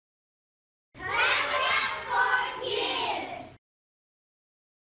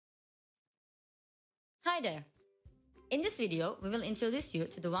Hi there! In this video, we will introduce you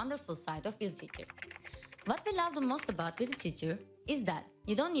to the wonderful side of BusyTeacher. What we love the most about BusyTeacher is that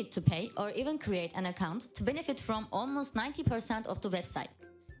you don't need to pay or even create an account to benefit from almost 90% of the website.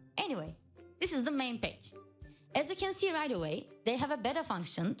 Anyway, this is the main page. As you can see right away, they have a beta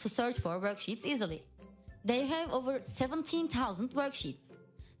function to search for worksheets easily. They have over 17,000 worksheets.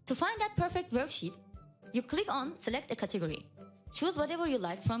 To find that perfect worksheet, you click on Select a category. Choose whatever you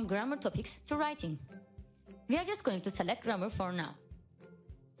like from grammar topics to writing. We are just going to select grammar for now.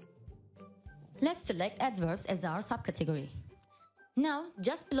 Let's select adverbs as our subcategory. Now,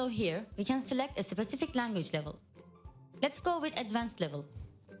 just below here, we can select a specific language level. Let's go with advanced level.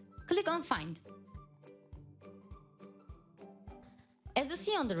 Click on Find. As you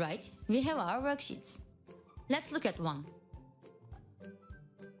see on the right, we have our worksheets. Let's look at one.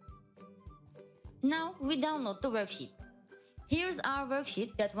 Now we download the worksheet. Here's our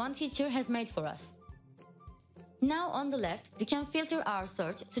worksheet that one teacher has made for us. Now on the left, we can filter our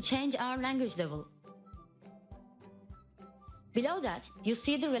search to change our language level. Below that, you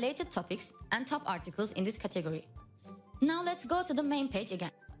see the related topics and top articles in this category. Now let's go to the main page again.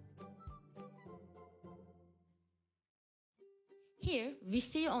 Here, we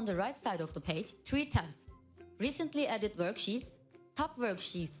see on the right side of the page 3 tabs: recently added worksheets, top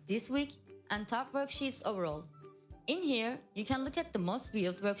worksheets this week, and top worksheets overall. In here, you can look at the most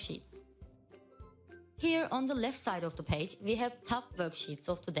viewed worksheets. Here on the left side of the page, we have top worksheets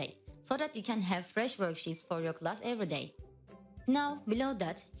of today, so that you can have fresh worksheets for your class every day. Now, below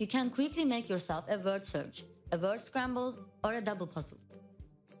that, you can quickly make yourself a word search, a word scramble, or a double puzzle.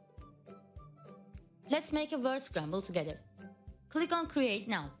 Let's make a word scramble together. Click on Create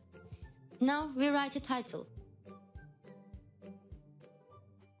now. Now we write a title.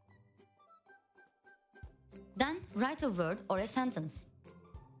 Then write a word or a sentence.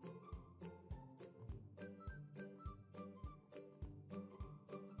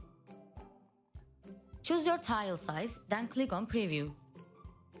 Choose your tile size, then click on Preview.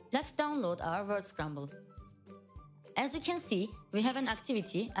 Let's download our word scramble. As you can see, we have an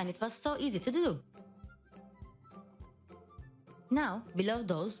activity and it was so easy to do. Now, below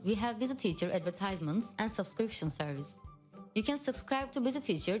those, we have BusyTeacher advertisements and subscription service. You can subscribe to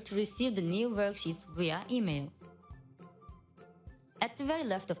BusyTeacher to receive the new worksheets via email. At the very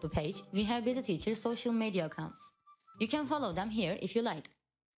left of the page, we have BusyTeacher social media accounts. You can follow them here if you like.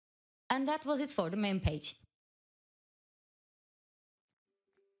 And that was it for the main page.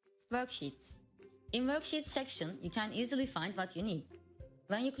 Worksheets. In Worksheets section, you can easily find what you need.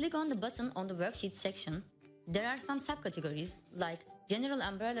 When you click on the button on the Worksheets section, there are some subcategories like General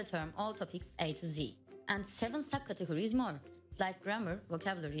Umbrella Term All Topics A to Z, and 7 subcategories more, like Grammar,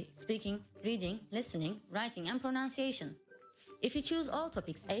 Vocabulary, Speaking, Reading, Listening, Writing and Pronunciation. If you choose all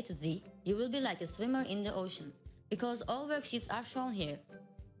topics A to Z, you will be like a swimmer in the ocean, because all worksheets are shown here.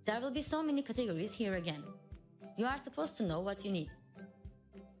 There will be so many categories here again. You are supposed to know what you need.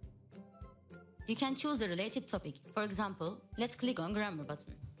 You can choose a related topic. For example, let's click on Grammar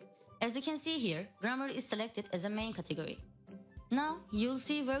button. As you can see here, Grammar is selected as a main category. Now, you'll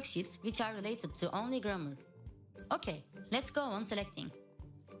see worksheets which are related to only grammar. Okay, let's go on selecting.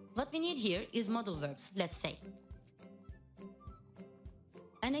 What we need here is modal verbs, let's say.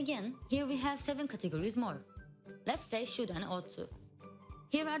 And again, here we have 7 categories more. Let's say should and ought to.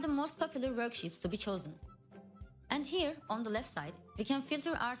 Here are the most popular worksheets to be chosen. And here, on the left side, we can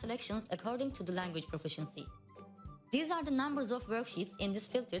filter our selections according to the language proficiency. These are the numbers of worksheets in this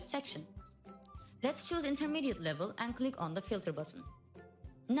filtered section. Let's choose intermediate level and click on the filter button.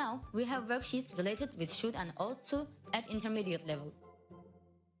 Now, we have worksheets related with should and ought to at intermediate level.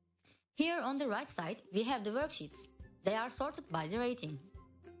 Here on the right side, we have the worksheets. They are sorted by the rating.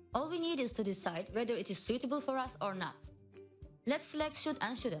 All we need is to decide whether it is suitable for us or not. Let's select should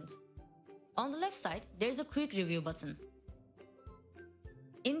and shouldn't. On the left side, there is a quick review button.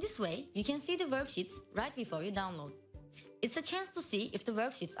 In this way, you can see the worksheets right before you download. It's a chance to see if the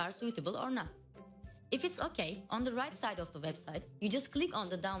worksheets are suitable or not. If it's okay, on the right side of the website, you just click on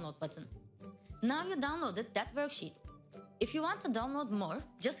the download button. Now you downloaded that worksheet. If you want to download more,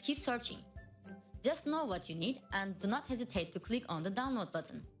 just keep searching. Just know what you need and do not hesitate to click on the download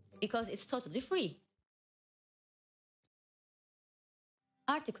button, because it's totally free.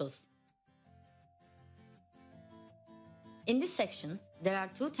 Articles. In this section, there are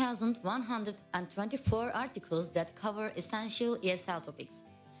 2,124 articles that cover essential ESL topics,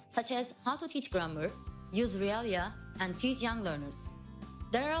 such as how to teach grammar, use realia, and teach young learners.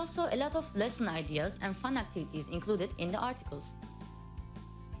 There are also a lot of lesson ideas and fun activities included in the articles.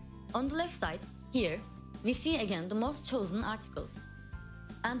 On the left side, here, we see again the most chosen articles.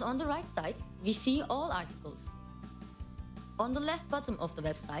 And on the right side, we see all articles. On the left bottom of the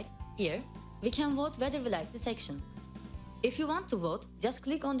website, here, we can vote whether we like the section. If you want to vote, just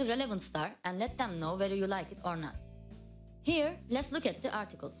click on the relevant star and let them know whether you like it or not. Here, let's look at the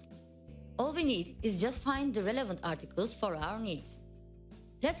articles. All we need is just find the relevant articles for our needs.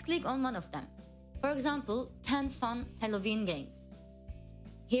 Let's click on one of them. For example, 10 fun Halloween games.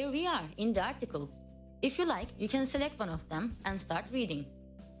 Here we are in the article. If you like, you can select one of them and start reading.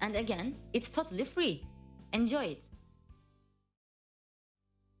 And again, it's totally free. Enjoy it.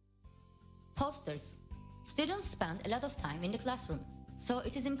 Posters. Students spend a lot of time in the classroom, so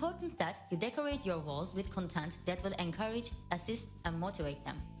it is important that you decorate your walls with content that will encourage, assist, and motivate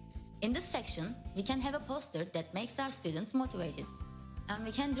them. In this section, we can have a poster that makes our students motivated, and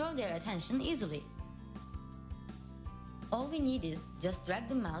we can draw their attention easily. All we need is just drag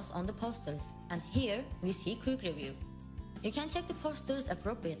the mouse on the posters, and here we see Quick Review. You can check the poster's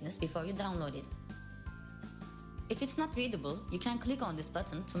appropriateness before you download it. If it's not readable, you can click on this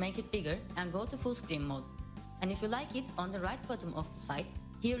button to make it bigger and go to full screen mode. And if you like it, on the right bottom of the site,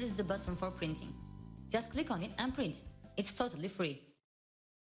 here is the button for printing. Just click on it and print. It's totally free.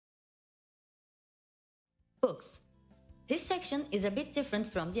 Books. This section is a bit different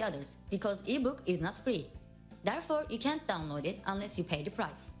from the others because ebook is not free. Therefore, you can't download it unless you pay the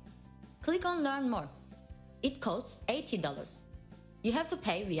price. Click on Learn More. It costs $80. You have to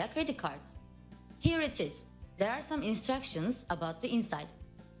pay via credit cards. Here it is. There are some instructions about the inside.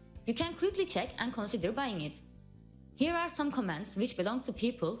 You can quickly check and consider buying it. Here are some comments which belong to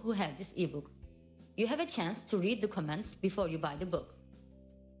people who have this ebook. You have a chance to read the comments before you buy the book.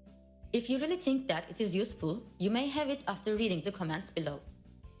 If you really think that it is useful, you may have it after reading the comments below.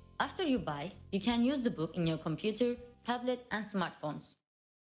 After you buy, you can use the book in your computer, tablet, and smartphones.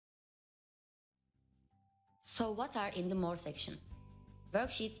 So what are in the More section?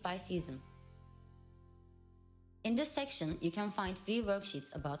 Worksheets by season. In this section, you can find free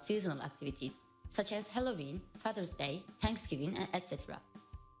worksheets about seasonal activities, such as Halloween, Father's Day, Thanksgiving, etc.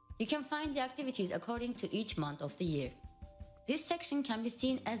 You can find the activities according to each month of the year. This section can be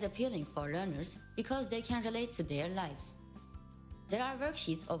seen as appealing for learners because they can relate to their lives. There are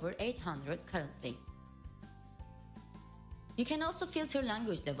worksheets over 800 currently. You can also filter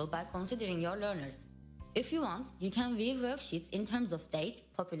language level by considering your learners. If you want, you can view worksheets in terms of date,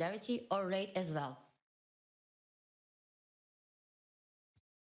 popularity, or rate as well.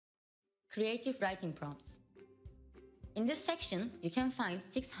 Creative writing prompts. In this section, you can find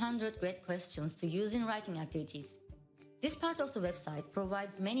 600 great questions to use in writing activities. This part of the website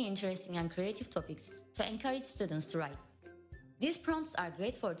provides many interesting and creative topics to encourage students to write. These prompts are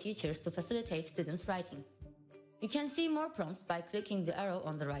great for teachers to facilitate students' writing. You can see more prompts by clicking the arrow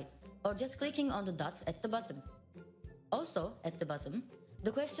on the right, or just clicking on the dots at the bottom. Also, at the bottom,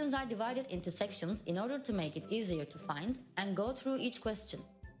 the questions are divided into sections in order to make it easier to find and go through each question.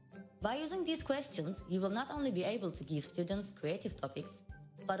 By using these questions, you will not only be able to give students creative topics,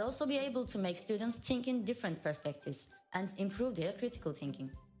 but also be able to make students think in different perspectives and improve their critical thinking.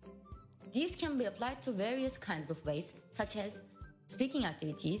 These can be applied to various kinds of ways, such as speaking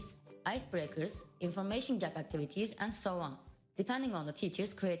activities, icebreakers, information gap activities, and so on, depending on the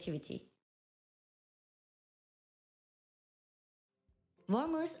teacher's creativity.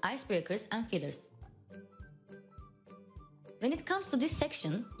 Warmers, icebreakers, and fillers. When it comes to this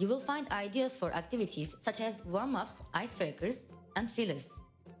section, you will find ideas for activities such as warm-ups, icebreakers, and fillers.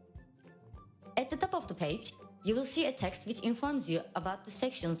 At the top of the page, you will see a text which informs you about the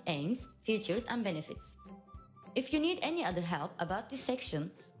section's aims, features, and benefits. If you need any other help about this section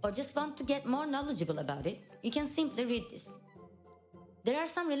or just want to get more knowledgeable about it, you can simply read this. There are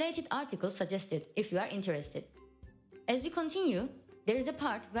some related articles suggested if you are interested. As you continue, there is a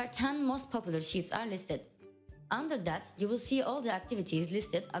part where 10 most popular sheets are listed. Under that, you will see all the activities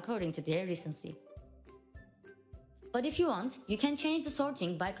listed according to their recency. But if you want, you can change the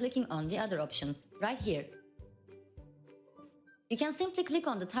sorting by clicking on the other options, right here. You can simply click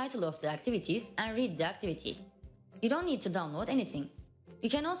on the title of the activities and read the activity. You don't need to download anything. You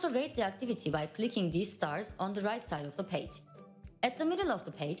can also rate the activity by clicking these stars on the right side of the page. At the middle of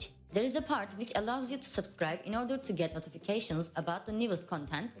the page, there is a part which allows you to subscribe in order to get notifications about the newest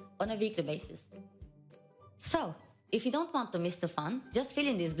content on a weekly basis. So, if you don't want to miss the fun, just fill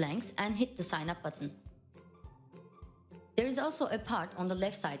in these blanks and hit the sign up button. There is also a part on the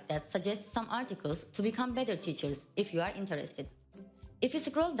left side that suggests some articles to become better teachers if you are interested. If you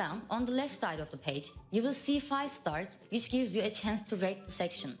scroll down on the left side of the page, you will see 5 stars, which gives you a chance to rate the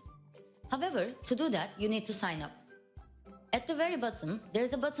section. However, to do that, you need to sign up. At the very bottom, there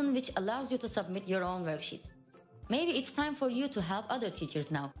is a button which allows you to submit your own worksheet. Maybe it's time for you to help other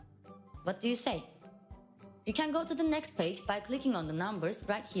teachers now. What do you say? You can go to the next page by clicking on the numbers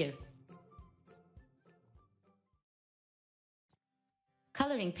right here.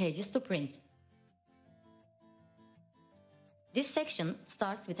 Coloring pages to print. This section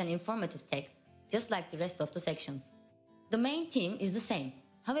starts with an informative text, just like the rest of the sections. The main theme is the same.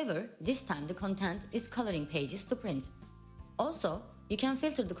 However, this time the content is coloring pages to print. Also, you can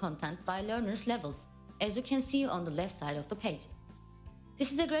filter the content by learners' levels, as you can see on the left side of the page.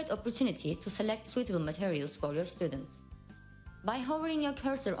 This is a great opportunity to select suitable materials for your students. By hovering your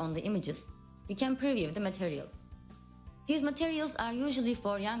cursor on the images, you can preview the material. These materials are usually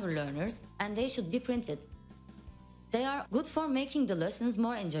for younger learners and they should be printed. They are good for making the lessons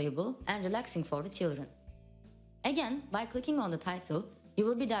more enjoyable and relaxing for the children. Again, by clicking on the title, you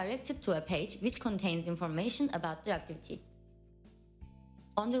will be directed to a page which contains information about the activity.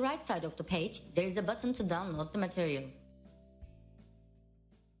 On the right side of the page, there is a button to download the material.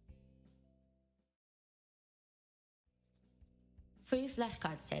 Free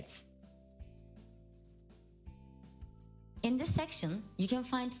flashcard sets. In this section, you can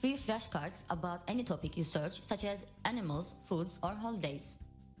find free flashcards about any topic you search, such as animals, foods, or holidays.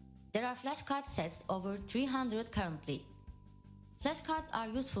 There are flashcard sets over 300 currently. Flashcards are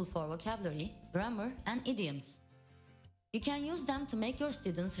useful for vocabulary, grammar, and idioms. You can use them to make your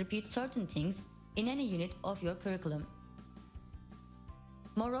students repeat certain things in any unit of your curriculum.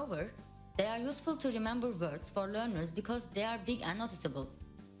 Moreover, they are useful to remember words for learners because they are big and noticeable.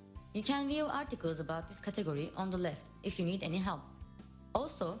 You can view articles about this category on the left if you need any help.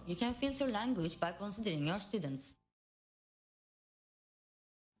 Also, you can filter language by considering your students.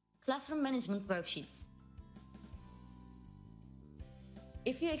 Classroom management worksheets.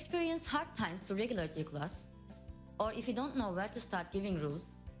 If you experience hard times to regulate your class, or if you don't know where to start giving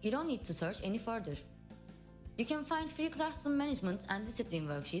rules, you don't need to search any further. You can find free classroom management and discipline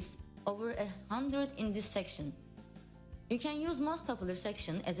worksheets over 100 in this section. You can use most popular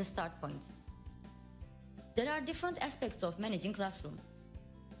section as a start point. There are different aspects of managing classroom.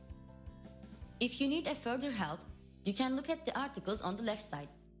 If you need a further help, you can look at the articles on the left side.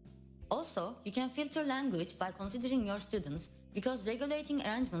 Also, you can filter language by considering your students because regulating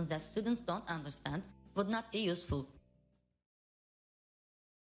arrangements that students don't understand would not be useful.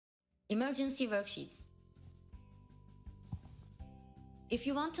 Emergency worksheets. If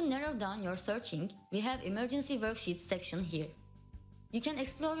you want to narrow down your searching, we have emergency worksheets section here. You can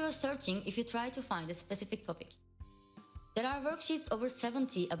explore your searching if you try to find a specific topic. There are worksheets over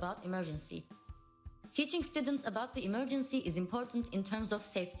 70 about emergency. Teaching students about the emergency is important in terms of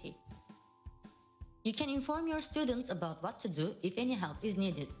safety. You can inform your students about what to do if any help is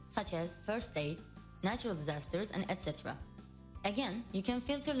needed, such as first aid, natural disasters, and etc. Again, you can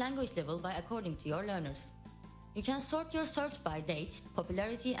filter language level by according to your learners. You can sort your search by date,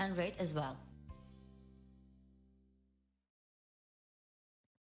 popularity, and rate as well.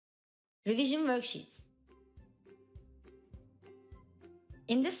 Revision worksheets.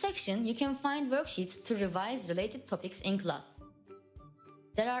 In this section, you can find worksheets to revise related topics in class.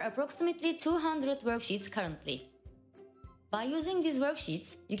 There are approximately 200 worksheets currently. By using these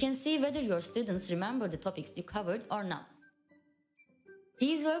worksheets, you can see whether your students remember the topics you covered or not.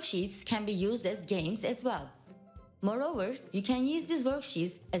 These worksheets can be used as games as well. Moreover, you can use these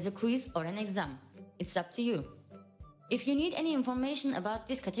worksheets as a quiz or an exam. It's up to you. If you need any information about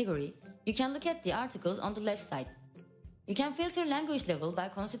this category, you can look at the articles on the left side. You can filter language level by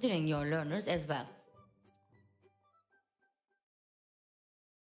considering your learners as well.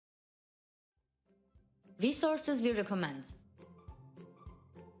 Resources we recommend.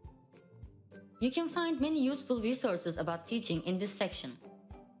 You can find many useful resources about teaching in this section.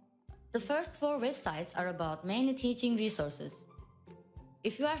 The first 4 websites are about mainly teaching resources.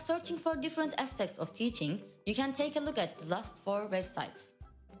 If you are searching for different aspects of teaching, you can take a look at the last 4 websites.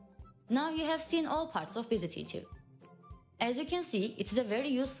 Now you have seen all parts of Busy Teacher. As you can see, it is a very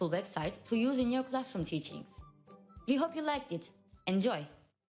useful website to use in your classroom teachings. We hope you liked it. Enjoy!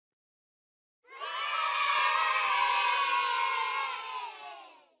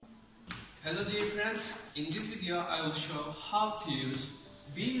 Hello dear friends, in this video I will show how to use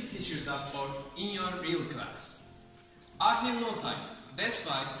busyteacher.org in your real class. I have no time, that's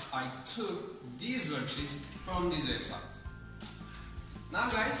why I took these worksheets from this website. Now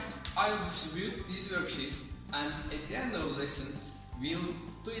guys, I will distribute these worksheets and at the end of the lesson we'll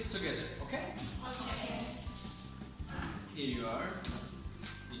do it together, okay? Okay. Here you are.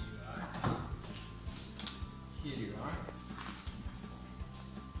 Here you are. Here you are.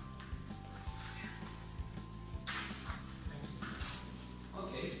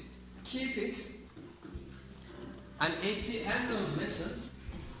 Okay, keep it And at the end of the lesson,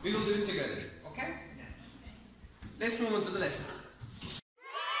 we will do it together, okay? Let's move on to the lesson.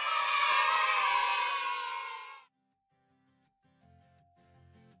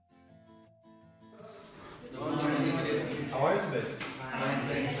 How are you today? Fine,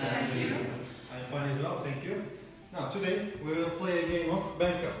 thanks, and you? I'm fine as well, thank you. Now, today we will play a game of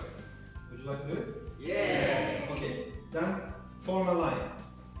bankrupt. Would you like to do it? Yes! Okay, then form a line.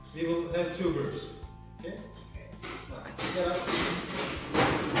 We will have two groups. Okay? Now, get up.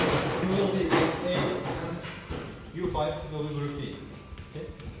 You will be group A and you 5 will be group B. Okay?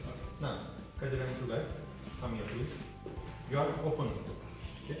 Now, Kadir and Tugay, come here please. You are opponents.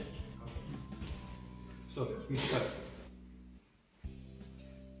 Okay? So, we start.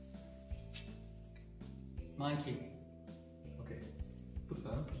 Monkey. Okay. Put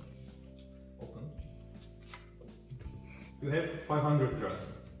down. Open. You have 500 liras.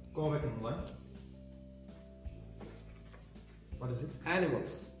 Go back in line. What is it?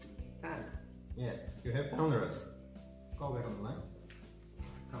 Animals. Ant. Yeah. You have 10 liras. Go back on the line.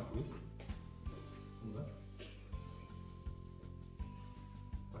 Come please. In the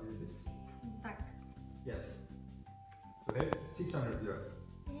what is this? Duck. Yes. You have 600 liras.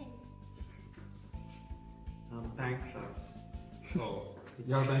 Bankrupt. So,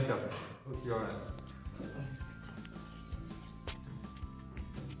 you are bankrupt. Put your hands.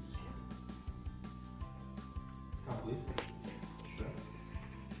 Come please. Sure.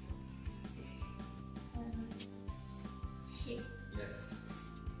 Sheep. Yes.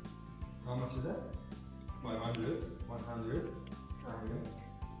 How much is that? 500, 100, 100,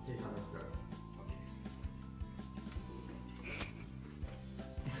 800 liras.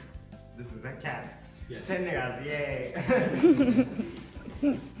 This is a cat. Yes. 10 liras, yay!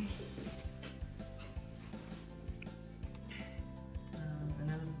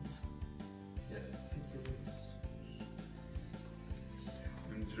 Yes.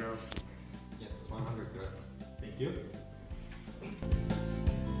 And giraffe. Yes, 100 liras. Thank you.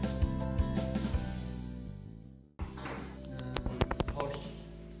 Horse.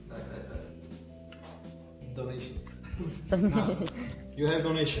 That. Donation. Now, you have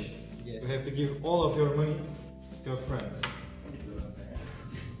donation. Yes. You have to give all of your money to your friends.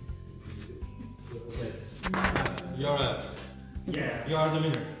 Yes. You're out. Yeah. You are the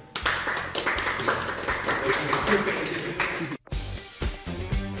winner.